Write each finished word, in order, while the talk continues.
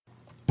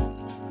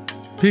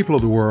People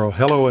of the world,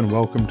 hello and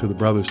welcome to the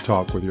Brothers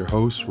Talk with your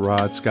hosts,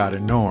 Rod, Scott,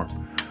 and Norm,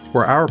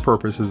 where our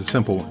purpose is a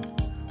simple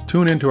one.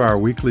 Tune into our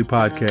weekly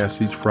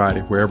podcast each Friday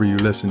wherever you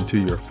listen to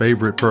your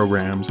favorite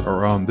programs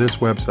or on this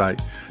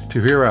website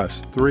to hear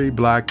us, three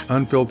black,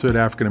 unfiltered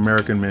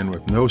African-American men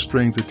with no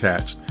strings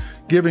attached,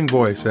 giving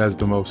voice as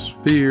the most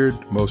feared,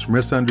 most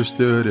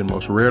misunderstood, and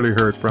most rarely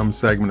heard from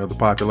segment of the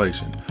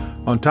population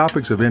on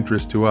topics of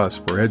interest to us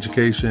for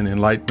education,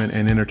 enlightenment,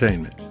 and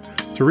entertainment.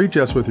 To reach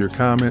us with your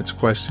comments,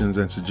 questions,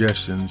 and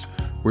suggestions,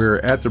 we're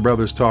at The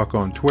Brothers Talk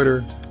on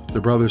Twitter, The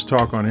Brothers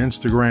Talk on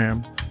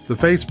Instagram, the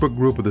Facebook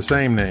group of the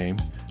same name,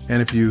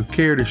 and if you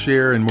care to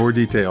share in more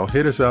detail,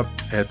 hit us up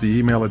at the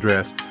email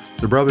address,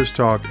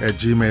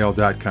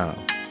 thebrotherstalk@gmail.com.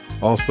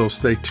 Also,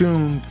 stay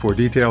tuned for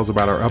details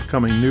about our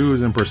upcoming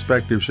News and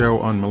Perspective show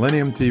on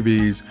Millennium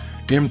TV's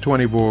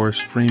M24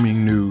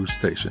 streaming news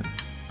station.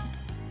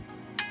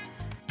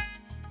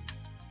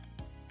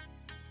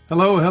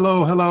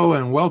 Hello,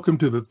 and welcome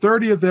to the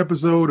 30th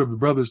episode of The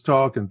Brothers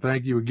Talk, and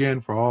thank you again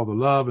for all the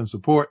love and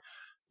support.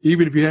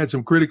 Even if you had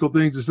some critical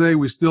things to say,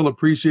 we still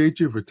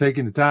appreciate you for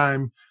taking the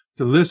time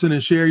to listen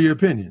and share your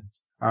opinions.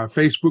 Our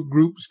Facebook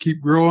groups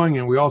keep growing,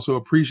 and we also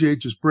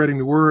appreciate you spreading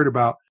the word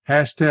about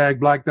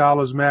hashtag Black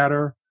Dollars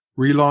Matter,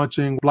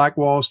 relaunching Black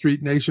Wall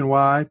Street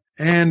nationwide,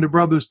 and The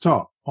Brothers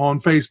Talk on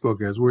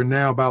Facebook, as we're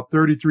now about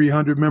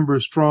 3,300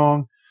 members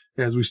strong,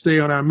 as we stay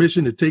on our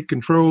mission to take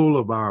control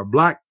of our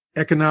black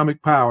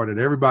economic power that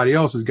everybody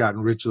else has gotten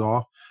rich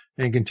off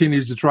and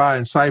continues to try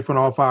and siphon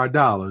off our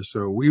dollars.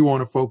 So we want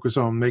to focus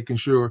on making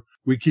sure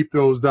we keep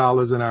those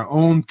dollars in our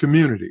own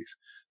communities.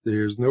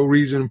 There's no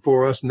reason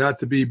for us not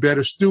to be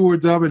better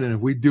stewards of it. And if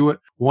we do it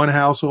one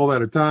household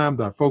at a time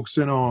by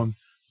focusing on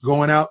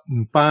going out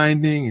and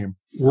finding and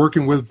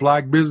working with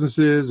black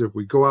businesses, if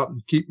we go out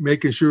and keep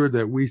making sure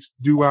that we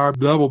do our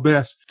level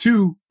best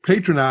to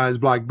patronize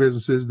black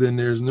businesses, then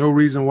there's no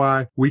reason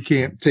why we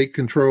can't take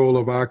control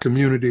of our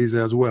communities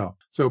as well.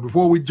 So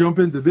before we jump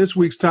into this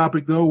week's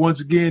topic, though, once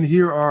again,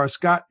 here are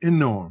Scott and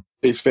Norm.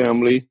 Hey,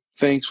 family.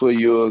 Thanks for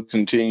your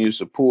continued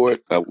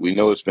support. We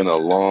know it's been a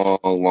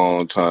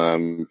long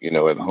time,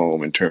 at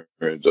home in terms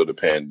of the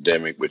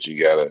pandemic, but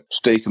you got to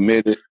stay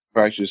committed,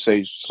 practice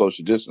safe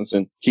social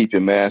distancing, keep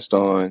your mask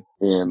on,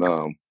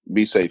 and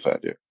be safe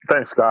out there.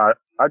 Thanks, Scott.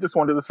 I just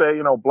wanted to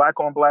say, black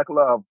on black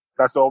love.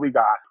 That's all we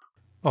got.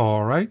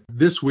 All right.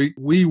 This week,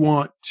 we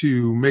want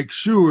to make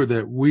sure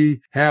that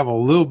we have a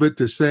little bit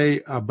to say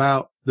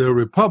about the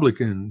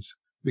Republicans,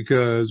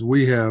 because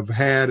we have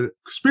had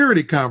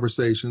spirited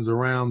conversations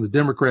around the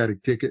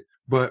Democratic ticket,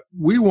 but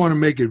we want to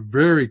make it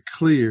very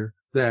clear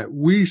that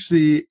we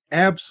see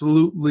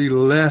absolutely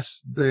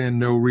less than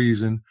no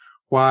reason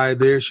why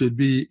there should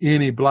be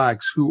any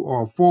blacks who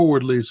are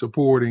forwardly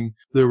supporting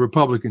the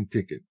Republican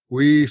ticket.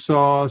 We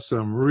saw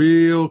some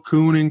real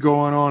cooning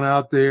going on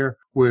out there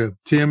with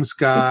Tim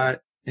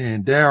Scott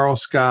and Darrell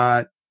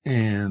Scott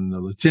and the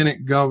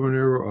lieutenant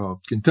governor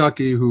of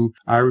Kentucky, who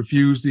I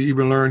refuse to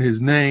even learn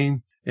his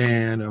name,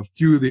 and a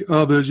few of the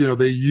others.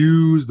 They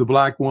used the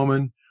black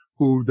woman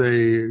who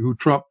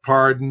Trump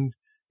pardoned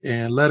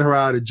and let her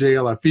out of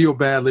jail. I feel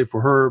badly for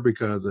her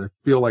because I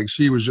feel like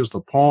she was just a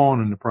pawn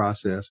in the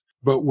process.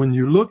 But when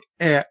you look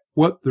at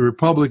what the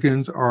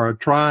Republicans are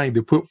trying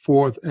to put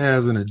forth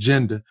as an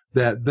agenda,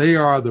 that they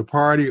are the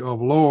party of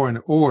law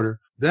and order,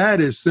 that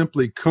is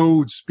simply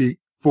code speak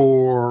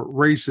for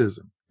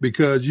racism,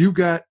 because you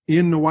got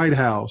in the White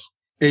House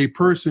a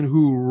person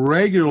who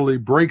regularly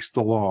breaks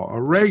the law,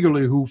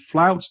 regularly who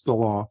flouts the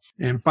law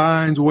and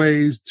finds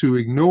ways to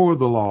ignore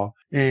the law.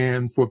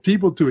 And for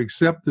people to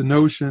accept the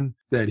notion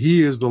that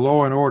he is the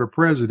law and order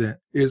president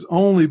is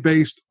only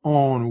based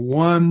on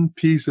one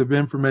piece of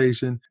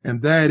information,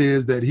 and that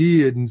is that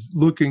he is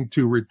looking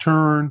to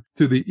return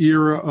to the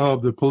era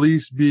of the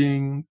police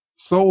being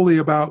solely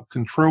about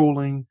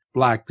controlling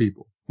black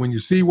people. When you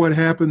see what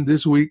happened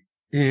this week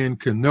in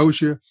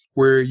Kenosha,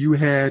 where you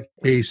had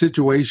a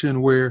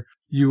situation where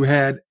you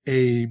had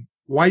a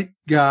white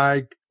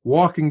guy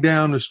walking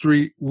down the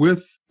street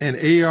with an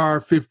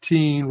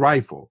AR-15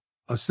 rifle,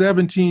 a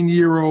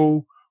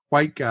 17-year-old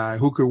white guy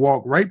who could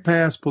walk right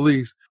past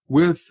police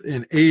with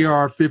an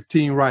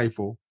AR-15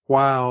 rifle,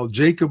 while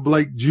Jacob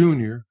Blake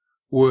Jr.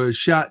 was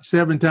shot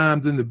 7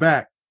 times in the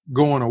back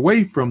going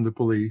away from the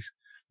police,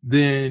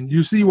 then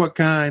you see what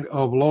kind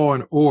of law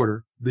and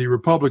order the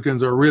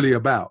Republicans are really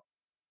about.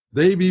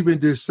 They've even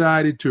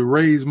decided to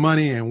raise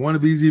money, and one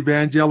of these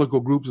evangelical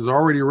groups has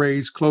already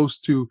raised close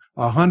to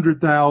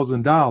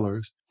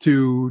 $100,000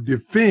 to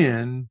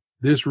defend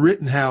this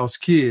Rittenhouse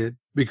kid,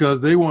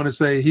 because they want to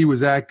say he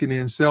was acting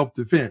in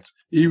self-defense,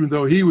 even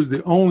though he was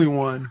the only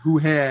one who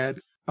had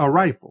a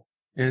rifle.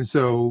 And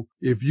so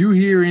if you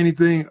hear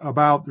anything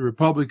about the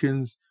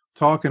Republicans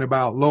talking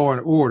about law and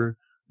order,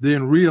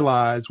 then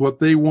realize what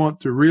they want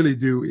to really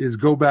do is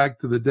go back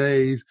to the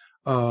days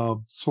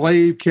of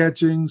slave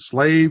catching,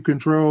 slave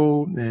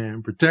control,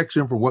 and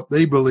protection from what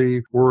they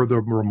believe were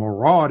the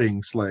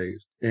marauding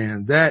slaves.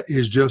 And that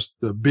is just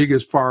the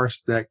biggest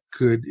farce that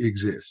could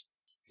exist.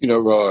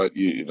 Rod,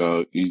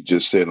 you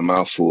just said a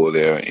mouthful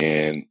there.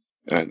 And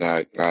And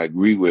I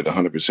agree with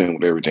 100%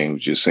 with everything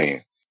what you're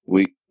saying.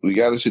 We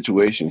got a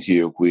situation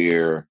here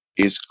where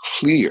it's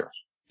clear,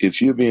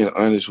 if you're being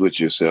honest with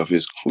yourself,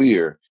 it's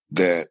clear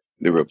that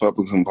the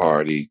Republican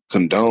Party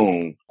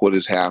condone what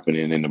is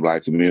happening in the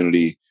Black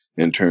community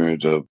in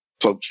terms of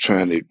folks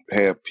trying to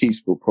have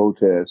peaceful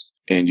protests.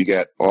 And you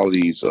got all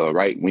these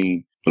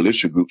right-wing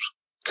militia groups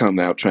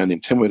coming out trying to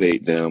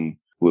intimidate them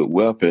with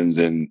weapons,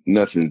 and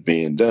nothing's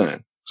being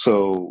done.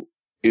 So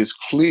it's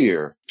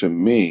clear to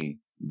me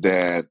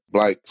that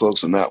Black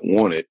folks are not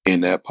wanted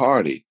in that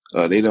party.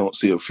 They don't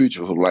see a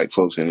future for Black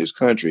folks in this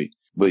country.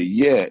 But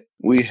yet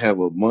we have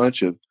a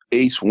bunch of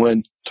ace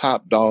one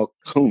top dog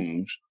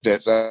coons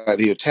that's out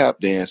here tap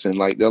dancing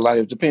like their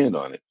lives depend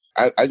on it.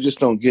 I just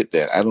don't get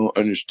that. I don't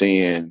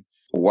understand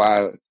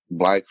why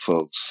Black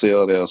folks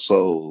sell their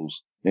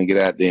souls and get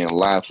out there and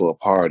lie for a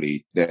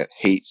party that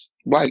hates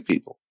Black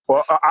people.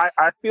 Well,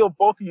 I feel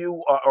both of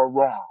you are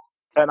wrong.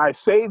 And I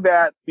say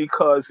that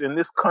because in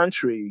this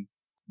country,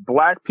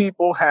 Black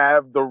people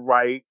have the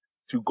right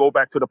to go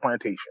back to the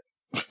plantation.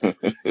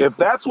 If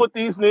that's what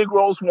these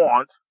Negroes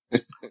want,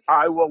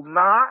 I will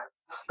not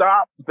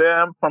stop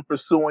them from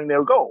pursuing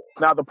their goal.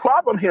 Now, the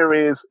problem here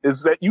is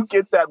that you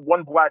get that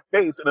one Black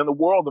face, and in the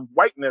world of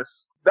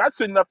whiteness,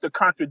 that's enough to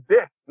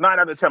contradict 9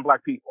 out of 10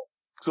 Black people.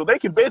 So they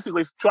can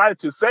basically try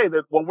to say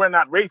that, well, we're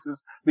not racist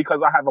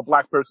because I have a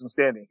Black person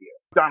standing here.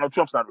 Donald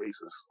Trump's not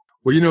racist.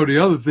 Well, the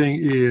other thing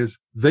is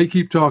they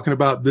keep talking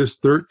about this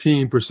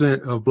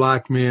 13% of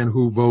Black men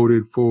who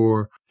voted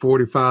for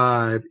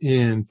 45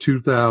 in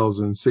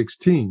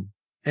 2016.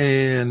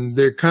 And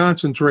they're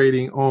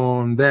concentrating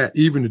on that.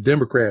 Even the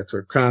Democrats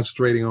are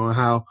concentrating on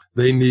how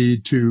they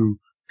need to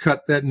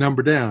cut that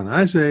number down.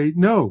 I say,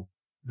 no,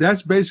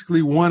 that's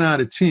basically 1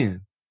 out of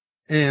 10.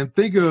 And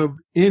think of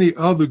any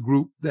other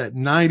group that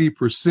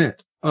 90%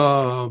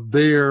 of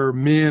their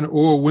men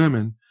or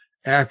women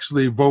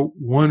actually vote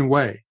one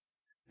way.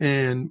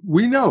 And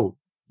we know,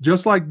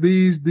 just like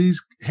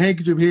these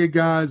handkerchief head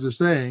guys are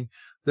saying,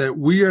 that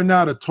we are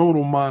not a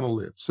total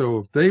monolith. So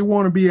if they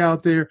want to be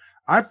out there,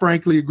 I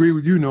frankly agree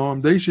with you,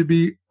 Norm. They should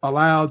be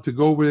allowed to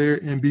go over there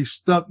and be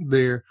stuck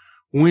there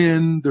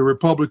when the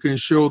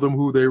Republicans show them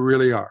who they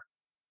really are.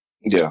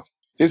 Yeah,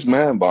 it's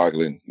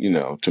mind-boggling,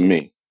 to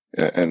me.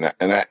 And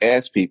I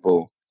ask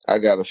people, I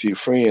got a few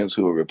friends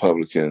who are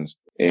Republicans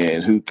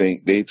and who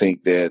think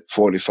that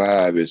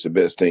 45 is the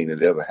best thing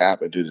that ever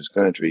happened to this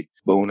country.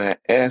 But when I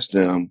ask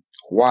them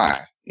why,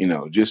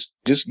 just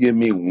give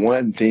me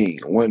one thing,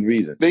 one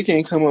reason, they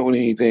can't come up with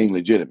anything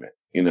legitimate.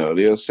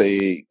 They'll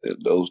say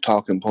those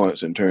talking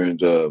points in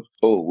terms of,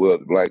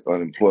 the Black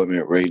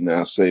unemployment rate. And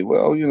I'll say,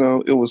 well,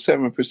 it was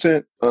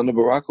 7% under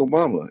Barack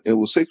Obama. It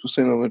was 6%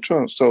 under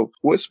Trump. So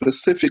what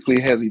specifically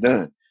has he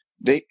done?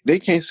 They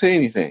can't say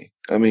anything.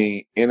 I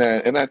mean, and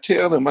I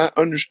tell them, I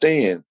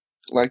understand,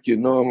 like you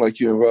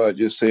and Rod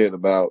just said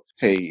about,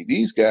 hey,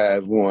 these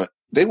guys want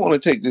to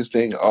take this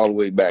thing all the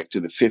way back to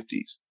the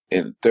 50s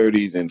and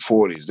 30s and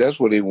 40s. That's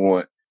what they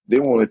want. They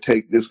want to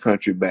take this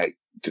country back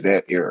to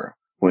that era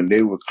when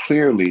they were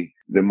clearly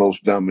the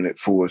most dominant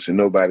force and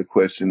nobody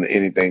questioned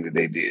anything that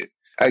they did.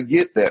 I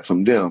get that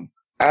from them.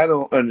 I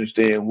don't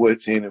understand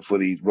what's in it for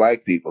these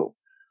Black people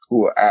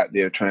who are out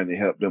there trying to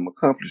help them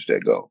accomplish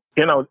that goal.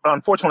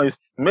 Unfortunately,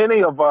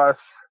 many of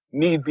us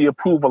need the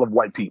approval of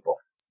white people.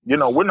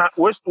 We're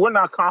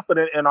not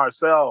confident in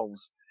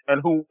ourselves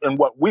and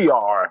what we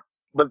are,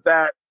 but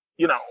that,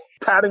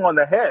 patting on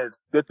the head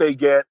that they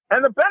get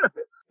and the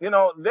benefits,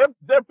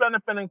 they're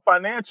benefiting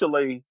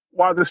financially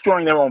while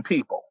destroying their own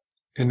people.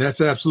 And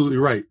that's absolutely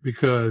right,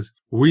 because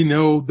we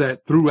know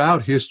that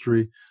throughout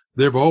history,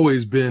 there have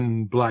always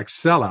been Black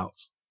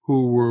sellouts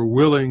who were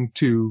willing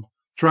to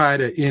try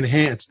to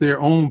enhance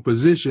their own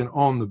position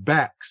on the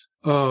backs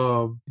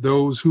of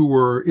those who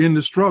were in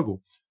the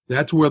struggle.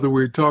 That's whether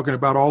we're talking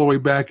about all the way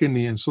back in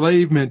the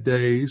enslavement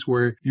days,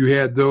 where you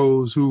had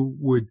those who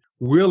would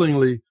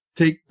willingly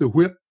take the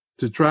whip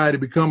to try to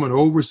become an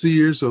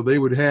overseer so they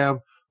would have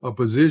a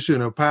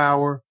position of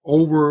power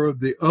over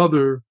the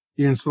other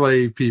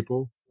enslaved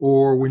people.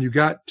 Or when you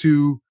got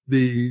to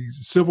the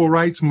civil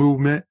rights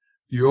movement,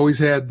 you always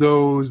had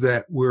those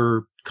that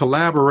were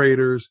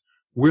collaborators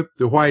with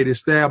the white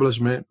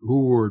establishment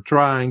who were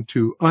trying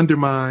to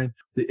undermine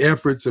the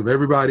efforts of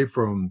everybody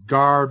from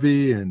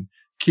Garvey and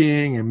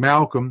King and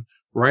Malcolm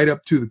right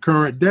up to the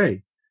current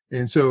day.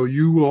 And so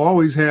you will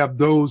always have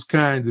those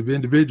kinds of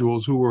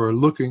individuals who are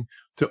looking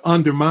to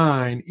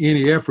undermine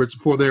any efforts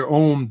for their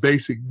own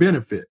basic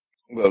benefit.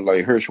 Well,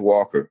 like Herschel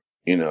Walker,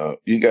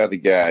 you got a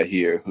guy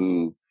here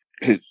who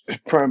is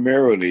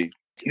primarily,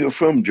 you're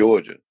from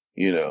Georgia,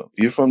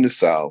 you're from the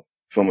South,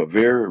 from a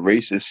very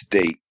racist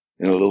state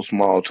in a little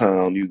small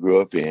town you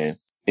grew up in.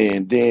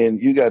 And then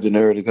you got the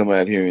nerve to come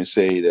out here and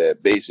say that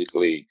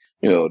basically,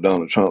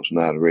 Donald Trump's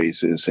not a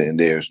racist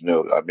and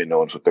I've been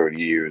known for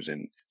 30 years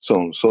and so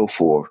on and so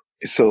forth.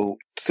 So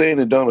saying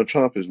that Donald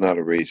Trump is not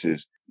a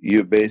racist,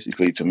 you're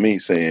basically, to me,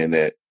 saying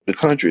that the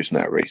country is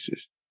not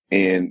racist.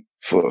 And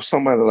for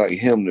somebody like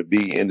him to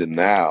be in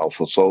denial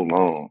for so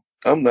long,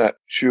 I'm not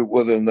sure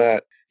whether or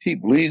not he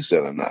believes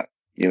that or not.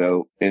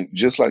 and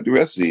just like the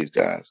rest of these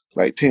guys,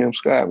 like Tim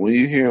Scott, when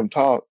you hear him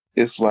talk,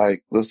 it's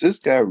like, does this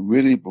guy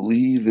really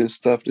believe this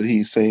stuff that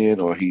he's saying,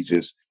 or he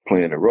just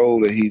playing a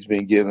role that he's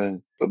been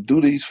given? But do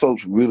these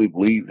folks really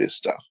believe this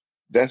stuff?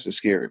 That's the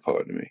scary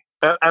part to me.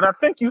 And I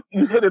think you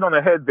hit it on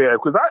the head there,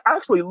 because I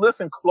actually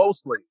listen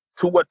closely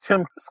to what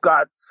Tim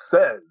Scott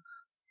says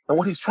and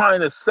what he's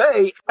trying to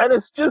say. And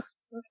it's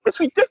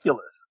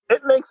ridiculous.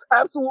 It makes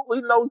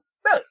absolutely no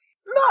sense.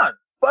 None.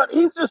 But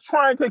he's just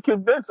trying to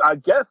convince, I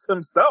guess,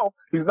 himself.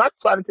 He's not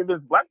trying to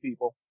convince black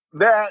people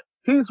that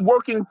he's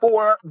working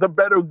for the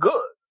better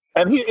good.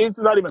 And it's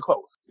not even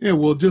close. Yeah,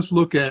 well, just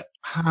look at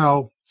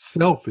how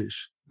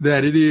selfish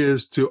that it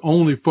is to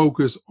only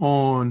focus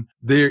on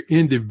their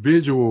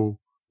individual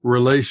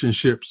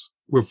relationships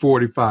with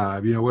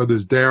 45, whether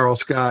it's Darrell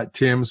Scott,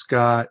 Tim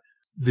Scott,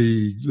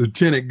 the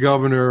lieutenant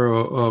governor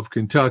of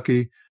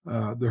Kentucky,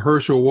 the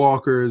Herschel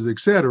Walkers, et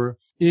cetera,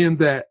 in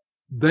that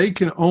they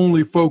can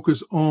only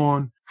focus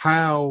on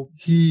how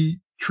he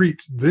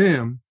treats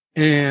them.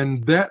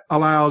 And that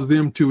allows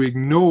them to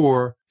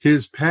ignore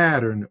his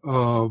pattern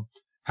of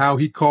how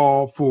he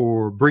called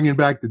for bringing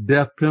back the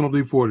death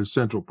penalty for the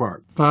Central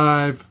Park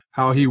Five,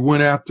 how he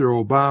went after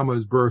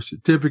Obama's birth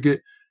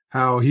certificate,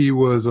 how he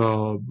was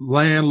a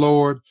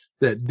landlord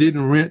that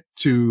didn't rent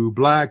to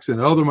blacks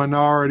and other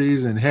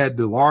minorities and had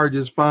the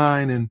largest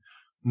fine in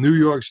New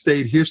York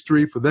State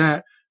history for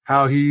that,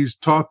 how he's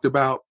talked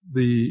about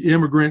the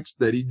immigrants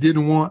that he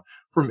didn't want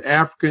from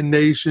African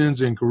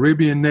nations and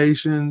Caribbean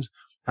nations,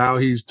 how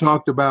he's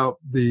talked about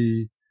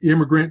the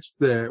immigrants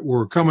that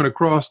were coming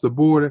across the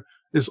border.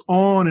 It's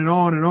on and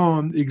on and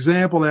on,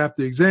 example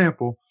after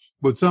example,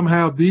 but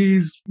somehow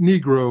these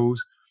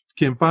Negroes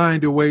can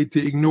find a way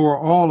to ignore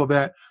all of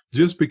that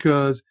just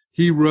because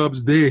he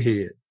rubs their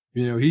head.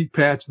 He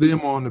pats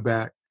them on the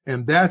back,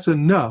 and that's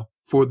enough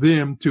for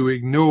them to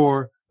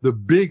ignore the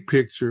big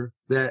picture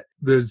that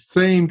the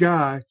same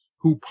guy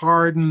who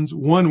pardons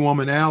one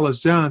woman, Alice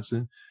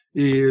Johnson,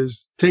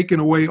 is taking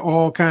away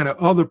all kind of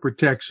other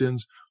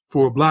protections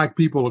for black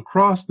people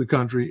across the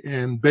country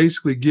and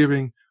basically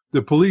giving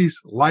the police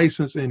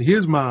license in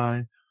his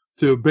mind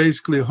to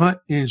basically hunt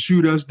and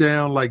shoot us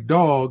down like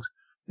dogs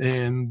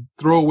and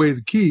throw away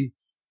the key,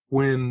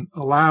 when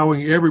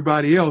allowing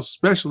everybody else,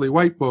 especially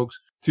white folks,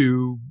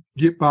 to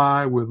get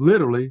by with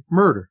literally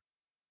murder.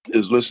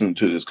 Is listening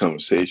to this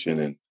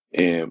conversation,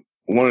 and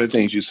one of the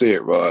things you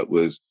said, Rod,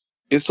 was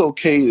it's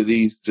okay to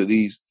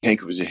these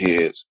handkerchief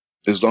heads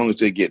as long as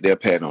they get their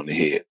pat on the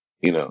head,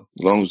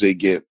 as long as they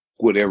get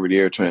whatever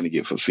they're trying to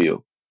get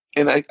fulfilled.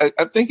 And I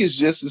think it's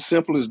just as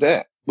simple as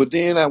that. But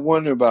then I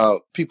wonder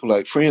about people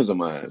like friends of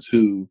mine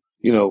who,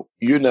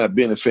 you're not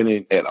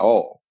benefiting at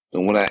all.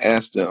 And when I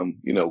ask them,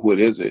 what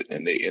is it?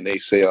 And they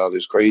say all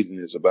this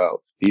craziness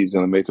about he's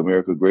going to make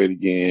America great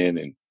again.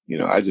 And,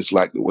 I just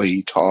like the way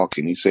he talks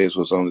and he says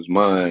what's on his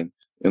mind.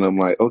 And I'm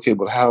like, okay,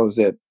 but how is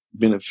that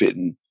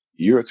benefiting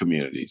your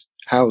communities?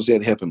 How is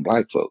that helping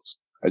black folks?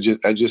 I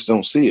just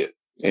don't see it.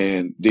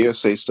 And they'll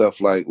say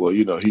stuff like, well,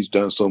 he's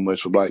done so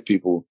much for black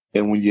people.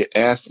 And when you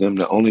ask them,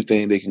 the only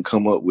thing they can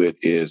come up with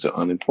is the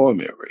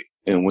unemployment rate.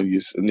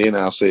 And then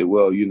I'll say,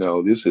 well,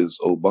 this is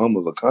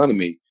Obama's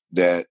economy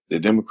that the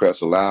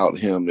Democrats allowed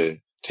him to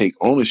take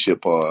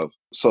ownership of.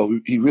 So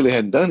he really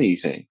hadn't done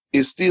anything.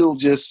 It's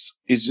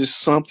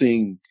just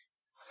something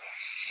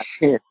I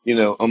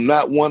can't, I'm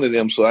not one of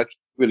them. So I can't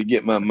really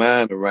get my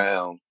mind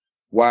around,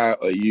 why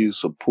are you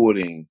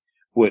supporting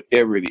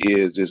whatever it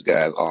is this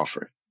guy's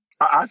offering?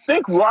 I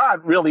think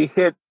Rod really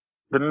hit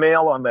the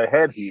nail on the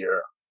head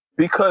here,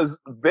 because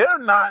they're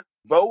not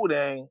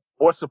voting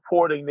or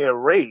supporting their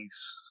race.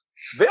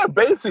 They're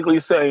basically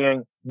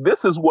saying,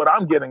 this is what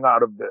I'm getting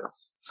out of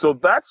this. So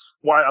that's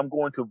why I'm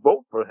going to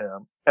vote for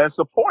him and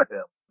support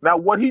him. Now,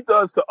 what he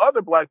does to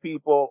other black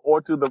people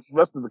or to the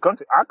rest of the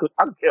country, I could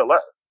care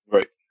less.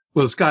 Right.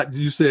 Well, Scott,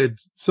 you said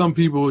some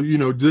people,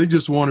 they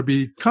just want to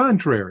be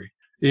contrary.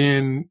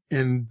 And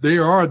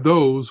there are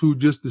those who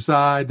just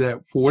decide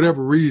that for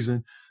whatever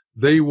reason,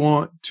 they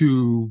want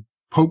to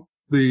poke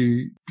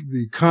the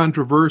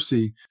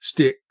controversy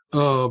stick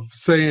of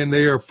saying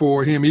they are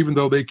for him, even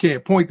though they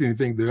can't point to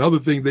anything. The other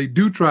thing they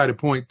do try to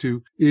point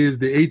to is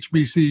the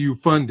HBCU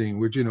funding,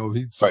 which,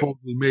 he's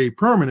supposedly made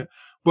permanent.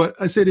 But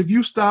I said, if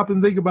you stop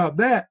and think about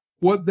that,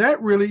 what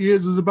that really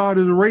is about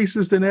as a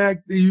racist an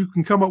act that you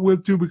can come up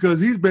with too, because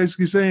he's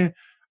basically saying,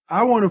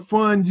 I want to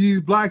fund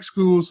these black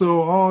schools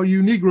so all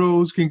you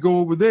Negroes can go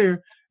over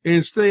there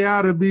and stay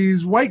out of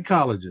these white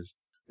colleges.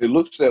 It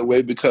looks that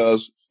way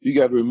because you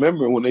got to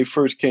remember when they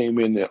first came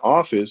in the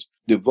office,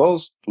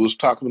 DeVos was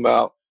talking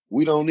about,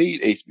 we don't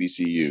need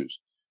HBCUs.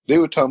 They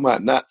were talking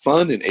about not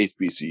funding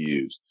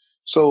HBCUs.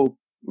 So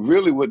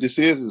really what this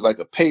is like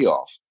a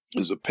payoff.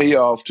 It's a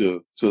payoff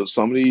to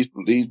some of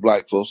these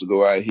black folks to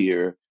go out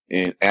here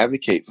and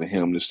advocate for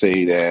him to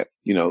say that,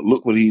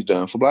 look what he's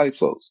done for black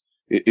folks.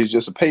 It's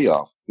just a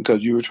payoff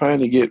because you were trying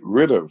to get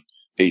rid of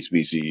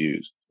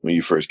HBCUs when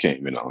you first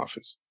came in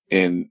office.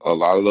 And a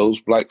lot of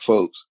those black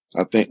folks,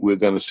 I think we're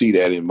going to see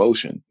that in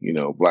motion.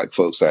 Black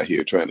folks out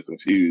here trying to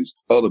confuse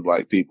other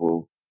black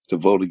people to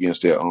vote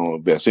against their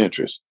own best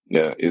interest.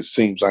 Now, it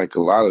seems like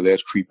a lot of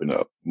that's creeping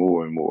up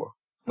more and more.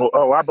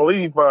 Well, I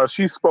believe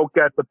she spoke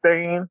at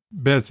Bethune.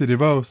 Betsy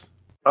DeVos.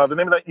 The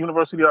name of that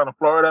university out in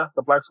Florida,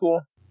 the black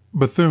school?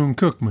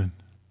 Bethune-Cookman.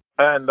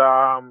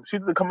 And she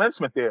did the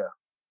commencement there,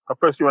 her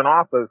first year in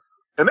office.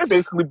 And they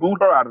basically booed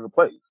her out of the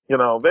place. You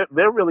know,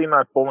 they're really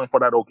not falling for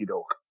that okie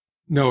doke.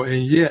 No,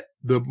 and yet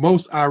the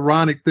most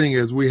ironic thing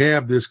as we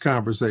have this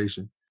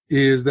conversation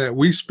is that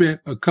we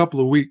spent a couple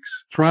of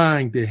weeks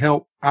trying to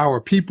help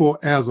our people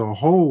as a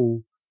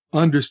whole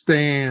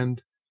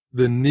understand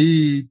the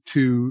need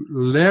to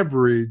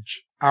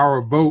leverage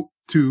our vote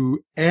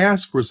to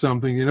ask for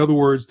something. In other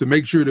words, to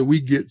make sure that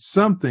we get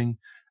something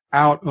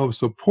out of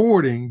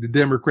supporting the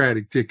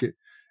Democratic ticket.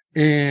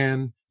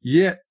 And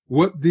yet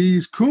what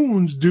these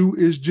coons do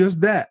is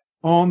just that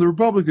on the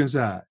Republican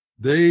side.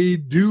 They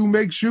do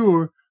make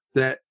sure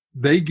that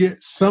they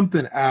get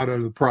something out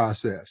of the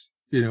process.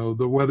 You know,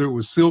 whether it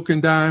was Silk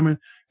and Diamond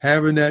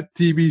having that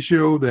TV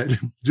show that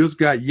just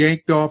got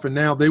yanked off and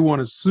now they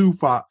want to sue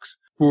Fox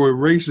for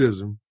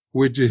racism,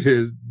 which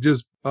is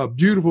just a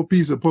beautiful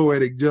piece of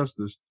poetic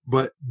justice.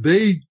 But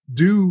they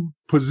do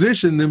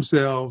position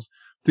themselves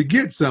to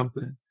get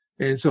something.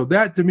 And so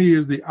that to me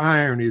is the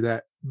irony,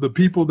 that the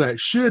people that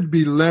should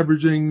be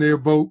leveraging their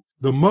vote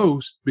the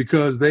most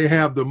because they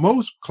have the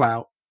most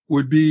clout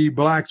would be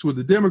blacks with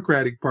the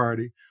Democratic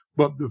Party.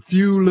 But the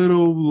few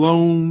little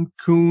lone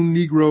coon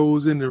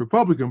Negroes in the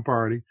Republican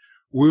Party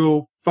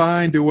will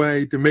find a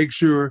way to make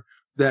sure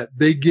that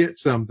they get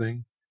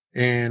something,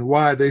 and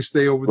why they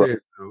stay over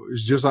there. So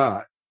it's just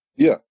odd.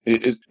 Yeah,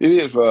 it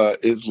is.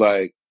 It's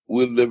like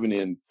we're living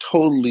in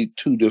totally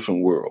two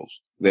different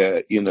worlds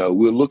that, you know,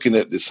 we're looking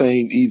at the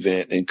same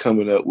event and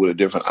coming up with a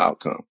different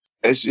outcome.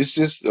 It's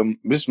just,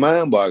 it's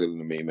mind boggling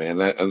to me,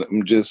 man.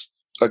 I'm just,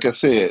 like I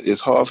said,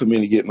 it's hard for me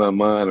to get my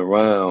mind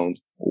around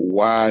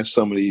why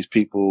some of these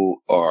people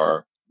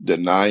are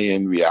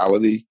denying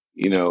reality,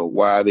 you know,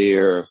 why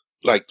they're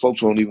like,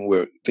 folks won't even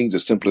wear things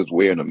as simple as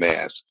wearing a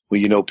mask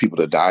when you know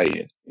people are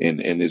dying and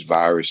this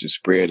virus is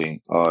spreading.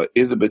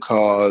 Is it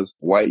because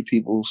white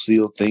people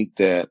still think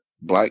that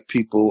black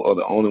people are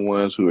the only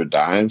ones who are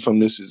dying from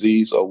this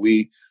disease? Are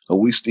we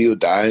still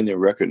dying in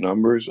record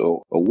numbers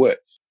or what?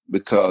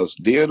 Because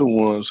they're the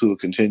ones who are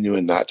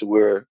continuing not to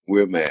wear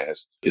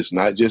masks. It's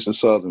not just the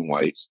Southern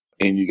whites.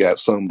 And you got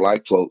some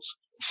black folks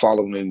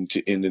following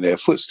into their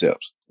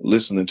footsteps,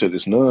 listening to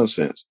this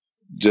nonsense,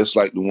 just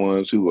like the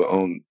ones who were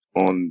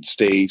on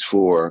stage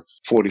for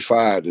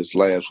 45 this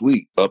last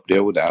week, up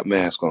there without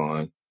mask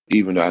on,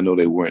 even though I know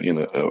they weren't in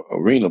an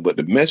arena, but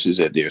the message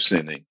that they're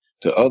sending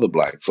to other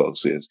black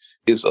folks is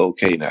it's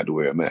okay not to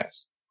wear a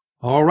mask.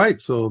 All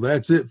right, so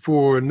that's it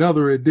for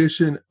another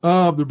edition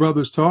of the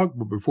Brothers Talk.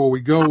 But before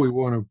we go, we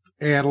want to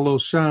add a little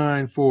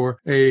shine for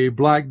a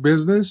black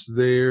business.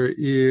 There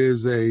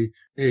is a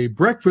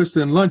breakfast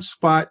and lunch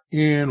spot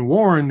in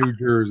Warren, New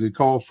Jersey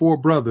called Four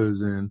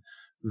Brothers, and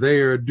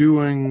they are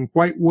doing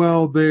quite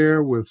well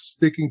there with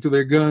sticking to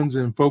their guns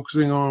and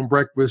focusing on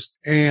breakfast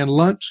and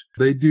lunch.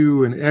 They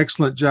do an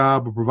excellent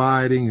job of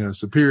providing a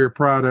superior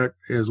product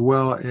as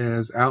well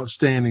as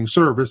outstanding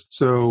service.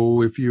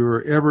 So if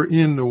you're ever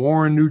in the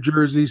Warren, New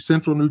Jersey,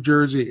 Central New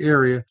Jersey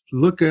area,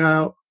 look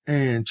out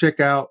and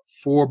check out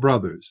Four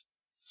Brothers.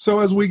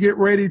 So as we get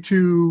ready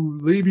to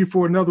leave you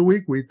for another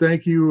week, we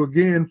thank you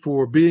again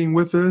for being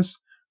with us.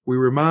 We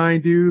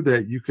remind you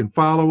that you can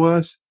follow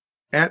us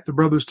at the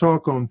Brothers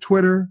Talk on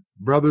Twitter,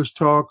 Brothers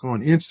Talk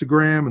on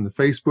Instagram, and the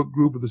Facebook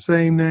group of the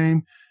same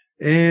name.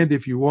 And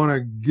if you want to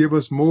give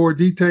us more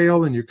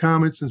detail in your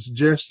comments and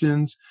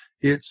suggestions,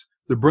 it's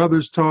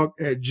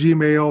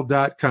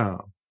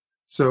thebrotherstalk@gmail.com.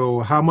 So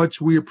how much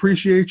we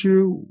appreciate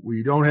you,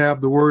 we don't have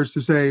the words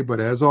to say,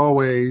 but as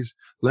always,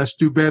 let's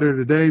do better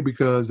today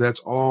because that's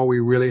all we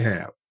really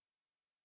have.